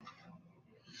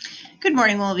Good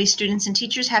morning, Willoughby students and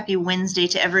teachers. Happy Wednesday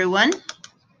to everyone.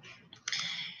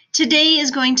 Today is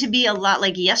going to be a lot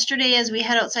like yesterday as we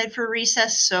head outside for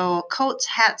recess, so coats,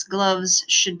 hats, gloves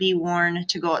should be worn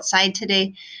to go outside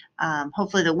today.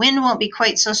 Hopefully the wind won't be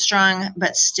quite so strong,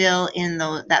 but still in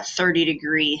that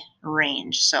 30-degree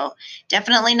range. So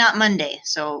definitely not Monday,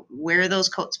 so wear those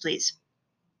coats, please.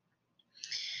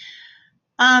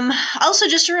 Also,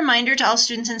 just a reminder to all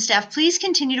students and staff, please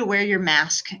continue to wear your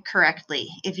mask correctly.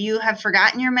 If you have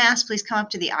forgotten your mask, please come up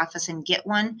to the office and get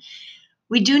one.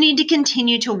 We do need to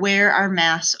continue to wear our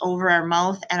masks over our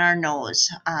mouth and our nose.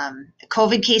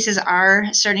 COVID cases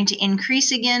are starting to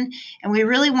increase again, and we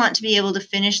really want to be able to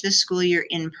finish this school year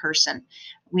in person.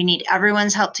 We need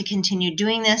everyone's help to continue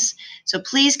doing this, so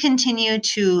please continue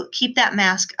to keep that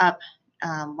mask up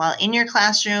while in your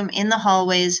classroom, in the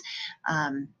hallways,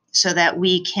 so that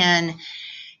we can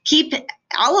keep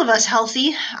all of us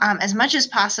healthy as much as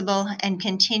possible and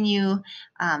continue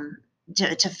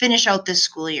to finish out this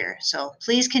school year. So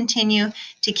please continue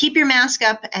to keep your mask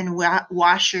up and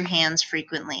wash your hands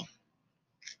frequently.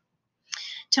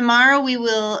 Tomorrow we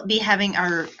will be having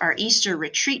our Easter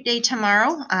retreat day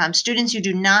tomorrow. Students, you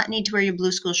do not need to wear your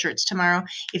blue school shirts tomorrow.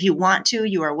 If you want to,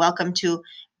 you are welcome to,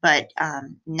 but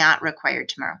not required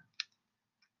tomorrow.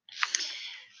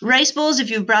 Rice bowls,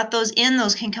 if you've brought those in,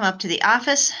 those can come up to the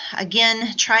office.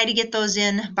 Again, try to get those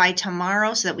in by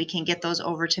tomorrow so that we can get those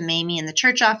over to Mamie in the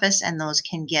church office and those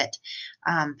can get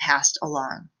passed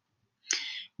along.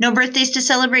 No birthdays to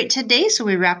celebrate today, so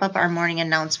we wrap up our morning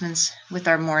announcements with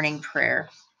our morning prayer.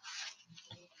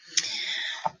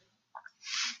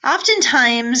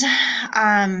 Oftentimes,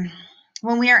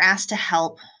 when we are asked to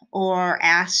help or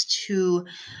asked to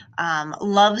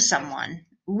love someone,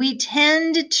 we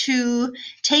tend to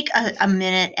take a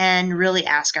minute and really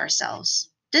ask ourselves,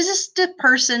 does this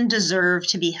person deserve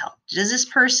to be helped? Does this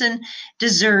person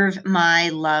deserve my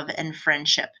love and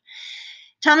friendship?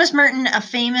 Thomas Merton, a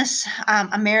famous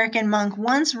American monk,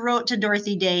 once wrote to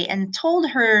Dorothy Day and told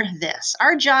her this: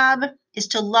 our job is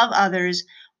to love others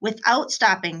without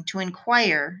stopping to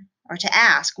inquire or to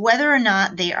ask whether or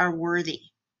not they are worthy.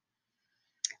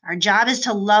 Our job is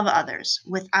to love others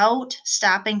without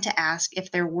stopping to ask if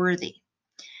they're worthy.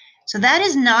 So that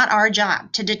is not our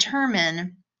job, to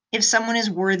determine if someone is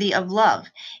worthy of love.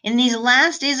 In these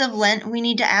last days of Lent, we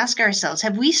need to ask ourselves,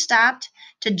 have we stopped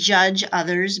to judge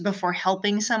others before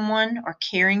helping someone or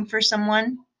caring for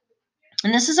someone?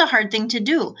 And this is a hard thing to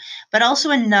do, but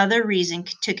also another reason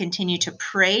to continue to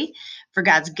pray for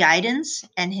God's guidance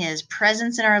and His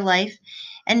presence in our life,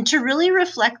 and to really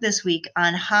reflect this week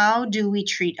on how do we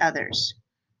treat others.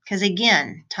 Because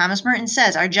again, Thomas Merton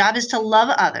says our job is to love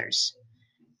others,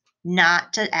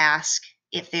 not to ask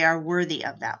if they are worthy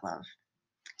of that love.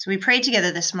 So we pray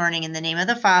together this morning in the name of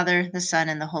the Father, the Son,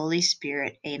 and the Holy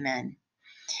Spirit. Amen.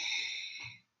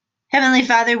 Heavenly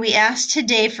Father, we ask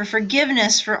today for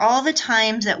forgiveness for all the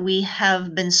times that we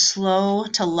have been slow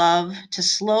to love,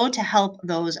 slow to help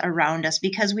those around us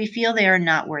because we feel they are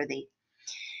not worthy.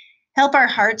 Help our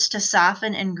hearts to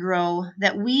soften and grow,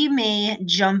 that we may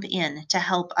jump in to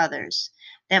help others,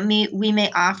 that we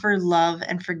may offer love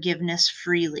and forgiveness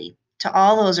freely to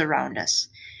all those around us,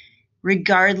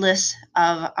 regardless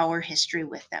of our history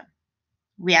with them.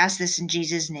 We ask this in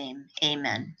Jesus' name.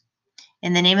 Amen.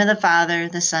 In the name of the Father,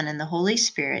 the Son, and the Holy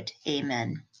Spirit.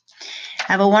 Amen.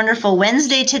 Have a wonderful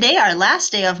Wednesday today, our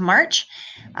last day of March.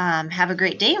 Have a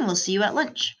great day, and we'll see you at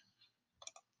lunch.